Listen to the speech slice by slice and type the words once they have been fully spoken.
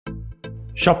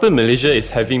Shopee Malaysia is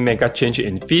having mega change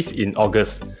in fees in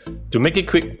August. To make it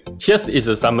quick, here is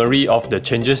a summary of the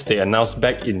changes they announced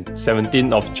back in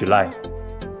 17th of July.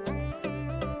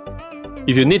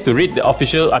 If you need to read the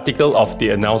official article of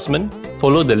the announcement,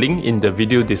 follow the link in the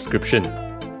video description.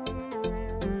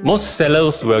 Most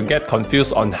sellers will get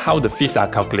confused on how the fees are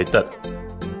calculated.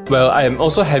 Well, I am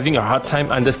also having a hard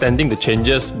time understanding the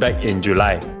changes back in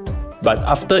July. But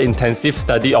after intensive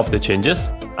study of the changes,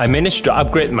 I managed to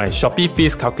upgrade my Shopee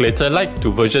fees calculator Lite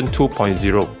to version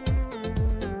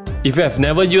 2.0. If you have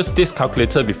never used this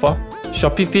calculator before,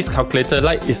 Shopee fees calculator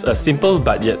Lite is a simple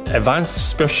but yet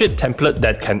advanced spreadsheet template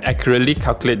that can accurately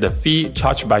calculate the fee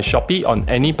charged by Shopee on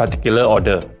any particular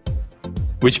order.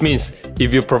 Which means,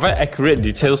 if you provide accurate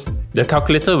details, the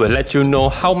calculator will let you know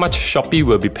how much Shopee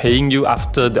will be paying you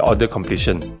after the order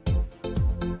completion.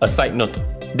 A side note,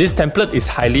 this template is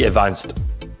highly advanced.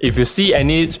 If you see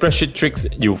any spreadsheet tricks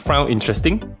you found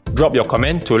interesting, drop your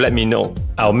comment to let me know.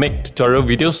 I'll make tutorial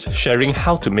videos sharing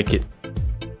how to make it.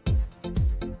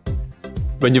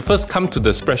 When you first come to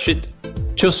the spreadsheet,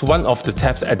 choose one of the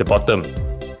tabs at the bottom.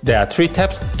 There are 3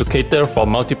 tabs to cater for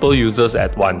multiple users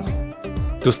at once.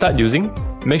 To start using,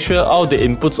 make sure all the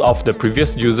inputs of the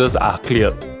previous users are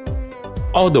cleared.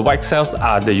 All the white cells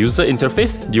are the user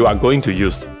interface you are going to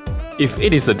use. If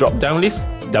it is a drop-down list,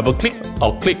 double-click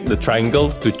or click the triangle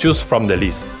to choose from the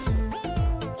list.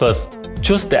 First,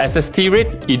 choose the SST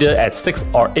rate either at 6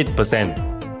 or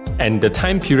 8% and the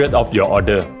time period of your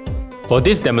order. For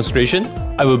this demonstration,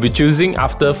 I will be choosing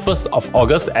after 1st of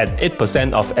August at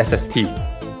 8% of SST.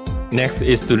 Next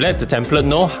is to let the template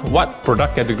know what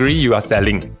product category you are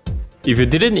selling. If you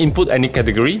didn't input any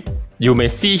category, you may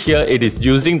see here it is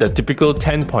using the typical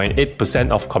 10.8%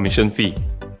 of commission fee.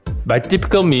 By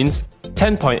typical means,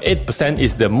 10.8%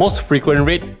 is the most frequent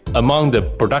rate among the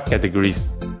product categories.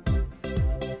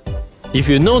 If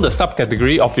you know the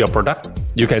subcategory of your product,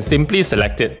 you can simply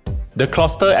select it. The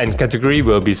cluster and category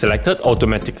will be selected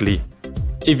automatically.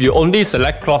 If you only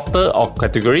select cluster or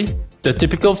category, the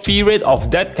typical fee rate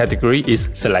of that category is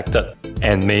selected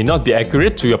and may not be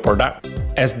accurate to your product,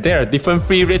 as there are different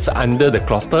fee rates under the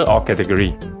cluster or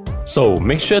category. So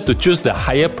make sure to choose the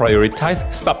higher prioritized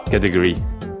subcategory.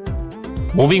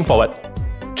 Moving forward,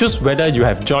 choose whether you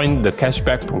have joined the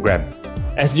cashback program.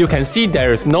 As you can see,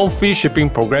 there is no free shipping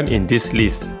program in this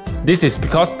list. This is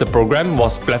because the program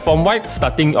was platform-wide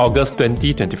starting August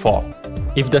 2024.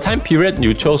 If the time period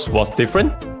you chose was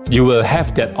different, you will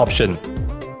have that option.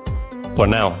 For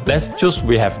now, let's choose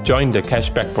we have joined the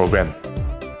cashback program.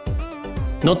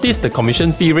 Notice the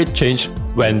commission fee rate changed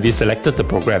when we selected the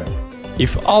program.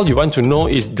 If all you want to know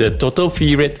is the total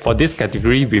fee rate for this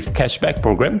category with cashback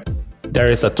program, there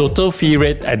is a total fee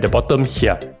rate at the bottom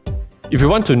here. If you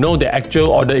want to know the actual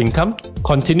order income,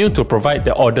 continue to provide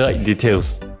the order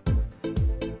details.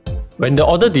 When the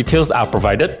order details are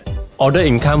provided, order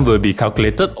income will be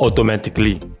calculated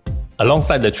automatically,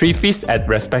 alongside the 3 fees at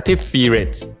respective fee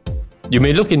rates. You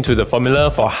may look into the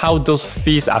formula for how those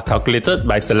fees are calculated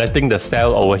by selecting the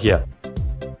cell over here.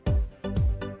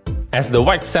 As the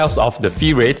white cells of the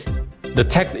fee rates, the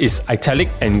text is italic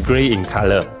and grey in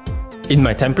color. In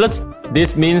my templates,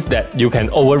 this means that you can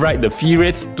override the fee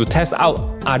rates to test out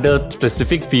other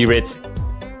specific fee rates.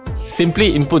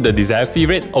 Simply input the desired fee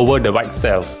rate over the white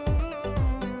cells.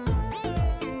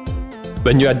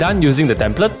 When you are done using the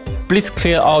template, please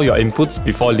clear all your inputs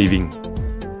before leaving.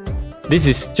 This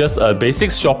is just a basic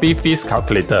Shopee fees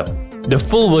calculator. The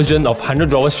full version of $100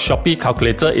 Shopee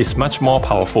calculator is much more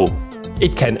powerful.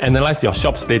 It can analyze your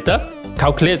shop's data,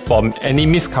 calculate for any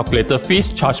miscalculated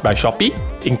fees charged by Shopee,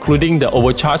 including the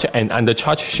overcharge and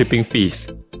undercharge shipping fees,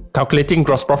 calculating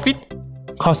gross profit,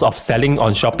 cost of selling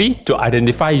on Shopee to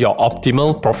identify your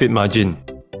optimal profit margin,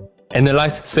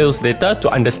 analyze sales data to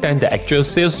understand the actual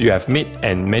sales you have made,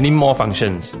 and many more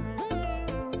functions.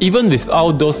 Even with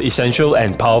all those essential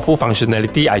and powerful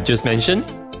functionality I just mentioned,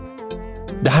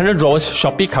 the $100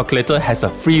 Shopee calculator has a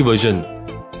free version.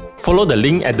 Follow the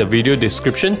link at the video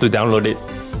description to download it.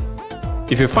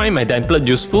 If you find my template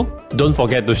useful, don't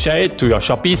forget to share it to your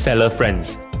Shopee seller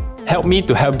friends. Help me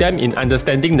to help them in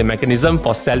understanding the mechanism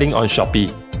for selling on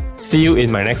Shopee. See you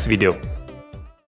in my next video.